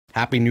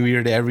Happy New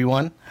Year to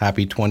everyone.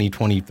 Happy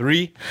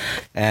 2023.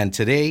 And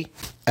today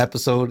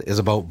episode is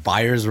about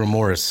buyer's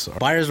remorse.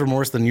 Buyer's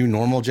remorse, the new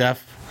normal,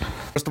 Jeff.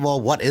 First of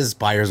all, what is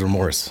buyer's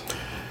remorse?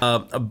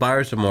 A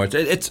buyer's remorse.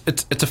 It's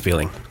a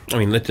feeling. I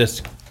mean, let's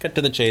just cut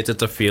to the chase.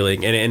 It's a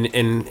feeling, and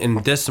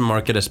in this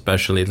market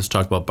especially, let's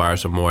talk about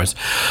buyer's remorse.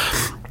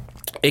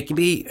 It can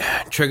be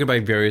triggered by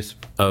various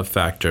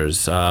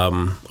factors.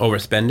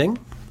 Overspending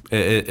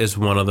is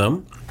one of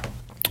them.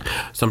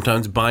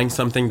 Sometimes buying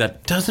something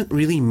that doesn't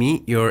really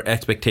meet your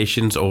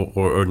expectations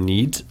or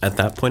needs at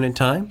that point in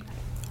time.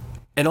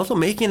 And also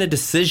making a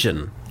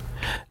decision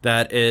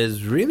that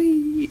is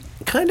really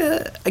kind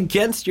of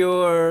against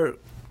your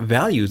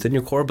values and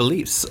your core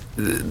beliefs.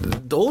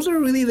 Those are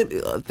really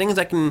the things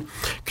that can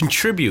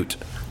contribute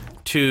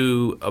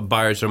to a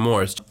buyer's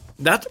remorse.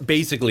 That's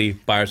basically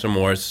buyer's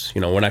remorse.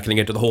 You know, we're not going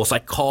to get to the whole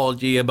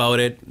psychology about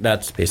it.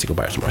 That's basically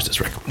buyer's remorse,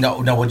 Rick.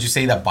 No, would you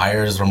say that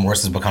buyer's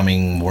remorse is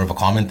becoming more of a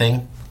common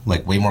thing?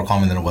 Like way more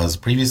common than it was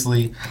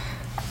previously?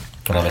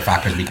 Could other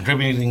factors be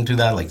contributing to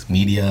that, like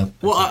media?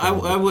 Well,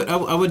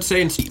 I would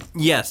say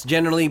yes.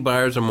 Generally,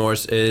 buyer's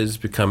remorse is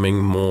becoming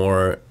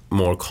more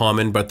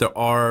common, but there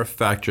are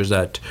factors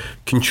that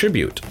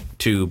contribute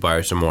to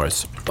buyer's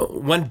remorse.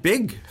 One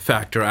big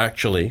factor,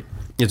 actually,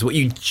 is what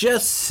you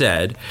just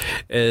said,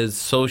 is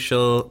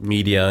social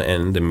media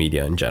and the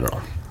media in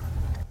general.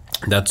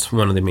 That's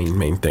one of the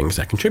main things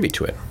that contribute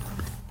to it.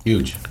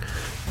 Huge.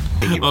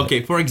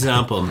 Okay, for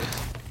example,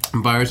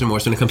 buyer's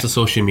remorse when it comes to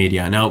social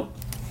media. Now,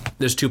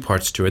 there's two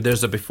parts to it.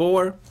 There's the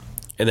before,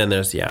 and then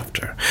there's the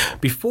after.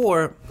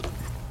 Before,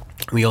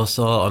 we all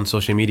saw on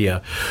social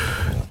media,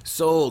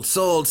 sold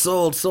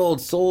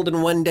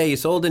in 1 day,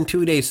 sold in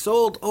 2 days,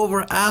 sold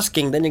over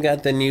asking. Then you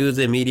got the news,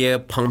 the media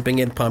pumping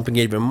it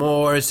even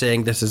more,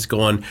 saying this is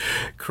going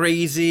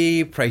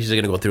crazy, prices are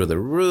going to go through the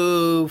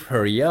roof,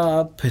 hurry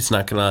up, you're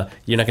not going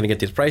to get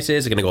these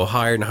prices, they're going to go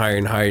higher and higher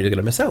and higher, you're going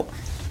to miss out.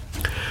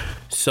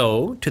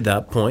 So, to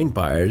that point,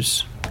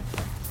 buyers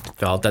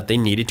felt that they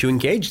needed to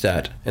engage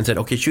that and said,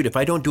 okay, shoot, if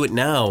I don't do it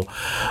now,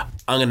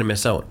 I'm going to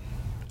miss out.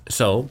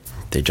 So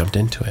they jumped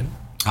into it.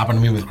 Happened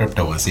to me with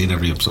crypto. I see it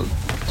every episode.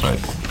 Sorry.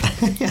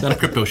 It's not a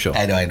crypto show.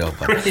 I know,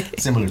 but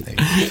similar thing.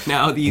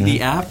 Now,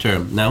 the after.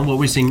 Now, what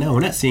we're seeing now,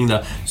 we're not seeing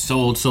the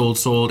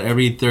sold.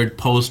 Every third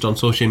post on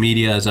social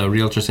media is a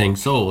realtor saying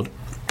sold.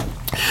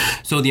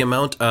 So the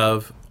amount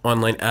of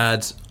online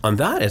ads on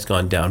that has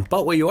gone down.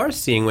 But what you are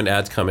seeing when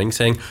ads coming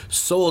saying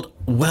sold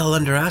well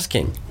under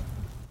asking.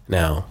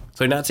 Now,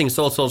 so you're not saying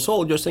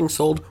sold, you're saying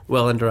sold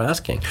well under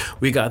asking.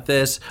 We got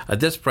this at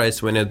this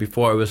price when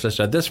before it was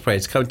listed at this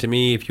price. Come to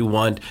me if you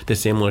want the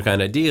similar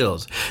kind of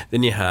deals.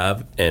 Then you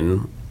have,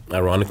 and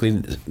ironically,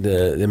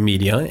 the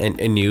media and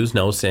news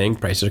now saying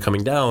prices are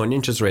coming down,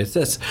 interest rates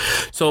this.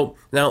 So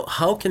now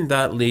how can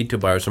that lead to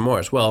buyer's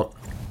remorse? Well,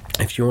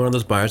 if you're one of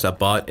those buyers that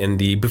bought in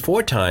the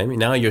before time,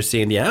 now you're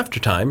seeing the after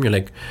time, you're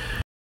like,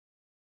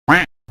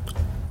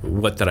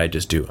 what did I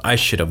just do? I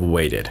should have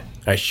waited.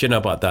 I shouldn't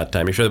have bought that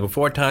time. You should have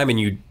before time and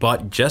you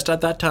bought just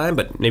at that time,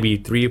 but maybe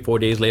 3 or 4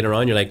 days later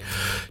on, you're like,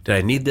 did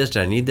I need this?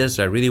 Did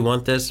I really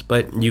want this?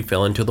 But you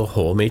fell into the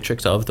whole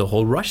matrix of the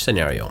whole rush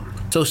scenario.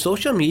 So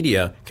social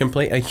media can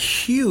play a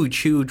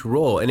huge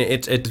role, and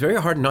it's very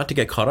hard not to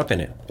get caught up in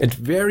it. It's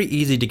very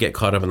easy to get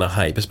caught up in the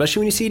hype,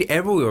 especially when you see it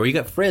everywhere. You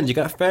got friends, you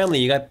got family,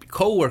 you got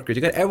coworkers,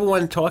 you got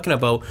everyone talking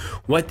about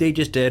what they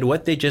just did,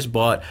 what they just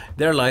bought,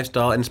 their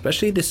lifestyle, and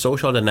especially the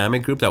social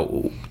dynamic group, that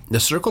the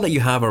circle that you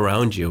have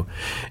around you.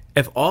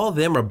 If all of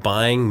them are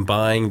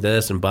buying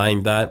this and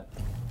buying that,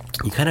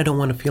 you kind of don't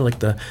want to feel like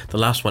the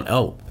last one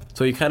out.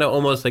 So you kind of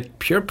almost like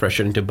peer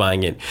pressure into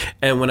buying it.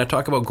 And when I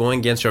talk about going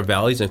against your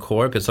values and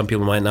core, because some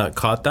people might not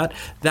caught that,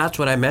 that's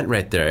what I meant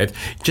right there.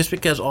 Just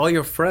because all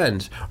your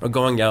friends are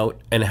going out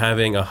and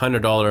having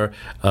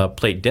 $100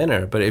 plate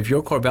dinner, but if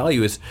your core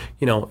value is,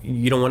 you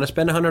don't want to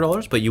spend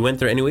 $100, but you went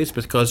there anyways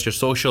because your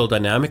social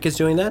dynamic is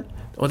doing that,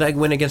 well, that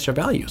went against your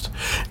values.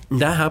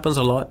 That happens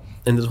a lot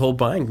in this whole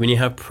buying. When you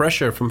have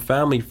pressure from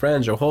family,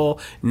 friends, your whole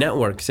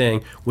network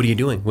saying, what are you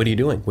doing?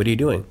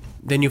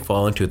 Then you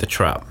fall into the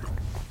trap.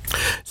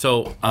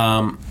 So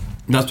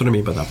that's what I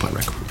mean by that point,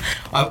 Rick.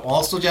 I've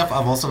also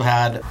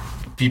had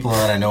people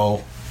that I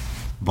know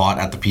bought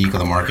at the peak of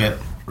the market,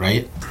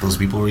 right? Those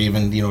people were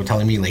even,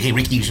 telling me like, hey,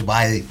 Ricky, you should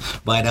buy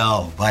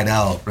now,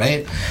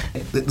 right?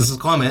 This is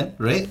comment,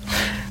 right?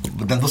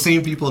 But then those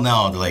same people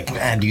now, they're like,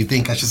 man, do you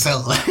think I should sell?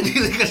 Or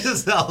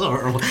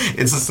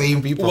it's the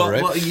same people,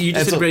 right? Well, you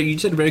just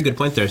said a very good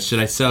point there. Should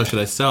I sell?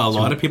 A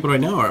lot of people right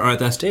now are at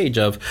that stage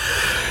of,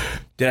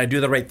 did I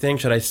do the right thing?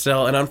 Should I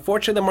sell? And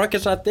unfortunately, the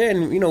market's not there.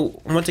 And,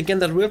 once again,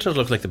 that realtor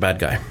looks like the bad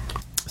guy.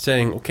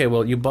 Saying, okay,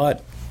 well, you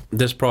bought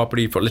this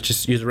property for, let's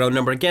just use a round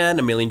number again,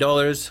 $1 million.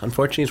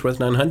 Unfortunately, it's worth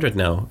 $900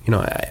 now.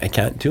 I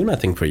can't do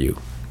nothing for you.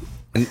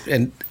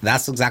 And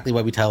that's exactly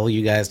why we tell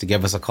you guys to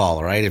give us a call,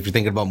 all right? If you're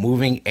thinking about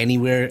moving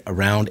anywhere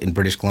around in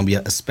British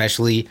Columbia,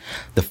 especially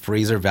the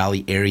Fraser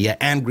Valley area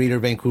and Greater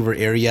Vancouver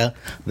area,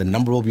 the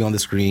number will be on the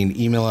screen.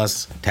 Email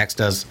us,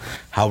 text us,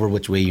 however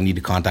which way you need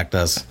to contact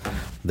us.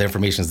 The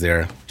information's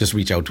there. Just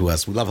reach out to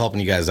us. We love helping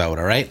you guys out,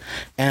 all right?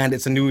 And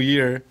it's a new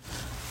year.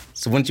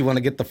 So wouldn't you want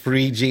to get the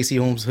free JC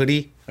Homes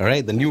hoodie, all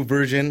right? The new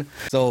version.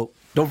 So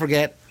don't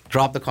forget,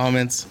 drop the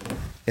comments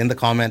in the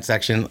comment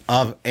section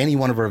of any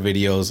one of our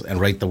videos and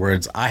write the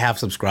words "I have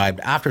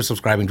subscribed" after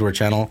subscribing to our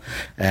channel,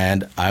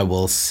 and I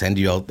will send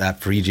you out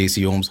that free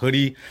JC Homes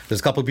hoodie. There's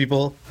a couple of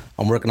people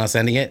I'm working on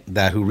sending it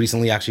who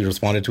recently actually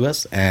responded to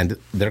us, and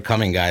they're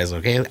coming, guys,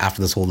 okay?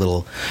 After this whole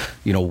little,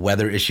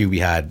 weather issue we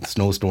had,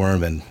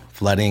 snowstorm and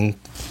flooding.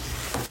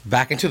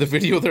 Back into the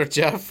video there,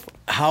 Jeff.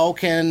 How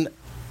can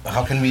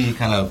we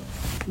kind of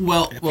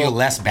feel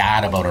less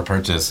bad about our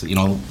purchase,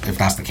 if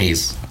that's the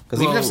case?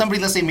 Because even if somebody,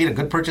 let's say, made a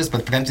good purchase,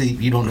 but potentially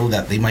you don't know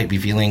that they might be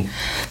feeling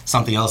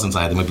something else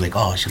inside. They might be like,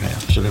 oh, should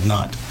have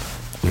not.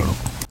 I don't know.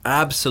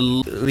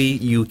 Absolutely,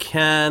 you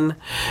can.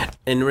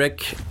 And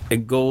Rick,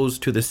 it goes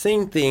to the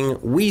same thing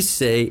we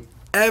say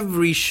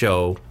every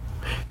show.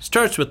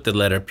 Starts with the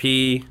letter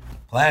P.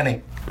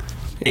 Planning.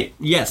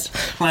 Yes,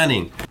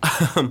 planning.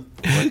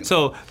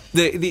 So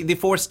the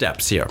 4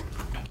 steps here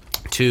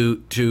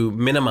to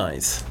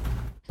minimize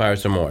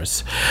buyer's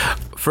remorse.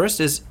 First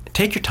is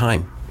take your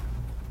time.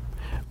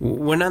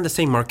 We're not in the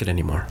same market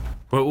anymore.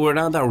 We're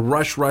not that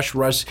rush,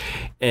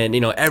 and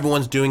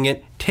everyone's doing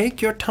it.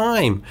 Take your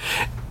time.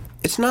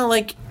 It's not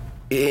like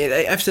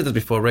I've said this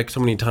before, Rick, so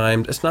many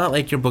times. It's not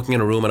like you're booking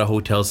a room at a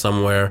hotel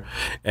somewhere,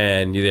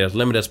 and there's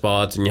limited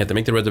spots, and you have to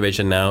make the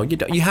reservation now.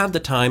 You have the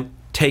time.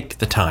 Take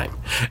the time,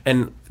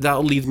 and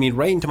that leads me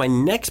right into my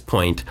next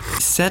point.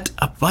 Set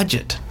a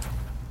budget.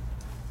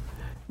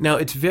 Now,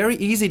 it's very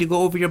easy to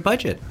go over your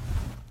budget.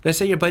 Let's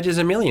say your budget is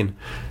 $1 million.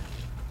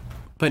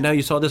 But now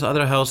you saw this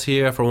other house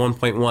here for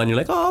 1.1. You're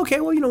like, oh, okay,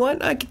 well, you know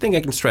what? I think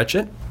I can stretch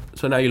it.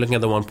 So now you're looking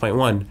at the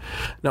 1.1.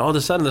 Now, all of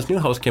a sudden, this new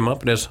house came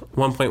up and it's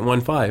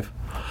 1.15.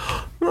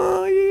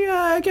 Oh,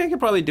 yeah, I could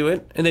probably do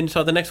it. And then you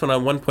saw the next one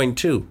on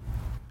 1.2.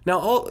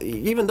 Now,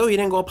 even though you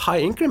didn't go up high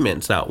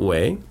increments that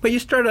way, but you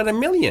started at $1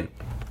 million.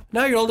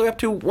 Now you're all the way up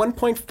to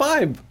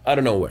 1.5 out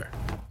of nowhere.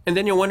 And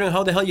then you're wondering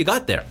how the hell you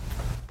got there.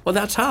 Well,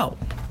 that's how,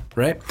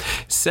 right?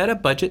 Set a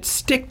budget,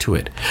 stick to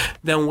it.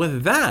 Then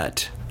with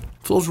that,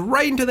 flows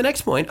right into the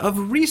next point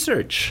of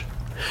research.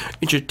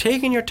 If you're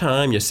taking your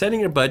time, you're setting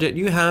your budget,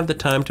 you have the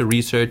time to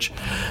research.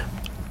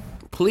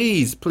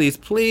 Please, please,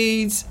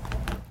 please.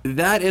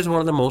 That is one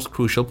of the most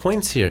crucial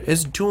points here,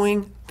 is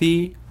doing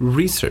the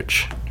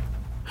research.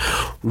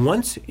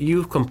 Once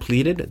you've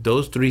completed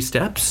those 3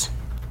 steps,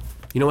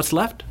 you know what's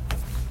left?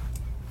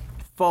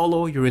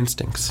 Follow your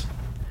instincts.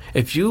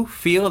 If you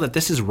feel that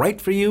this is right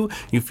for you,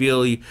 you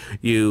feel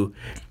you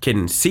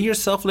can see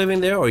yourself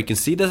living there, or you can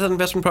see this as an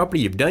investment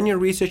property, you've done your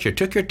research, you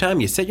took your time,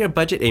 you set your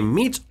budget, it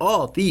meets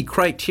all the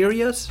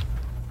criterias,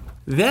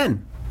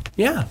 then,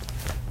 yeah,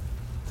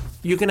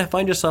 you're going to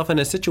find yourself in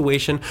a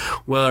situation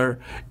where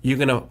you're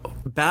going to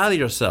battle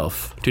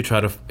yourself to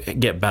try to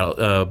get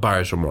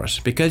buyer's remorse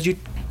because you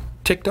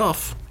ticked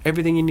off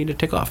everything you need to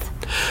tick off.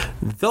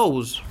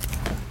 Those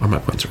are my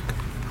points, Rick.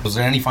 Was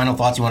there any final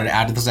thoughts you wanted to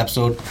add to this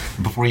episode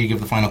before you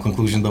give the final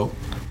conclusion, though?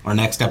 Our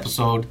next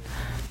episode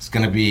is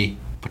going to be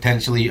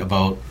potentially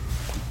about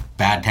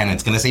bad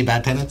tenants. Can I say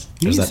bad tenants?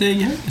 You say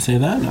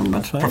that. No,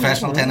 that's fine.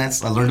 Professional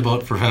tenants. I learned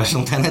about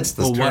professional tenants.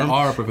 This term.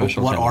 What are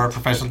professional tenants? What are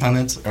professional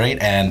tenants,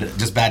 right? And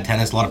just bad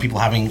tenants. A lot of people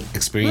having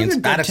experience.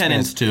 Bad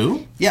tenants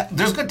too. Yeah,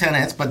 there's good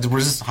tenants, but we're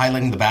just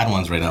highlighting the bad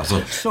ones right now.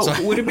 So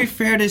would it be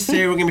fair to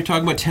say we're going to be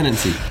talking about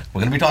tenancy?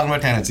 We're going to be talking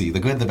about tenancy. The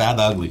good, the bad,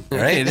 the ugly.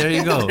 Right? Okay, there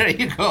you go. There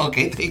you go.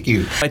 Okay, thank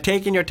you. By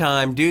taking your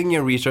time, doing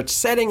your research,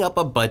 setting up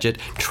a budget,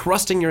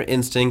 trusting your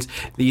instincts,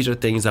 these are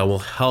things that will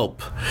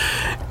help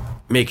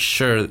make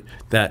sure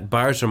that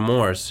buyer's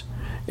remorse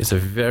is a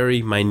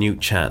very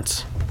minute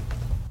chance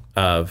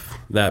of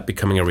that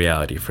becoming a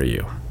reality for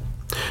you.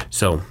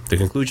 So the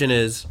conclusion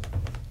is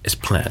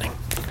planning.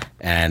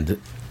 And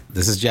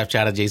this is Jeff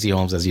Chad at JC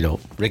Homes, as you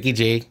know. Ricky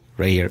J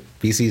right here,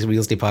 BC's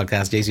Real Estate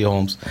Podcast, JC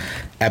Homes,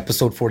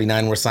 episode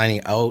 49. We're signing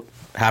out.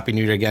 Happy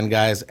New Year again,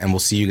 guys, and we'll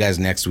see you guys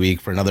next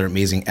week for another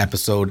amazing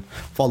episode.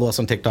 Follow us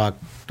on TikTok.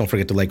 Don't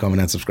forget to like,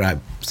 comment, and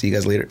subscribe. See you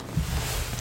guys later.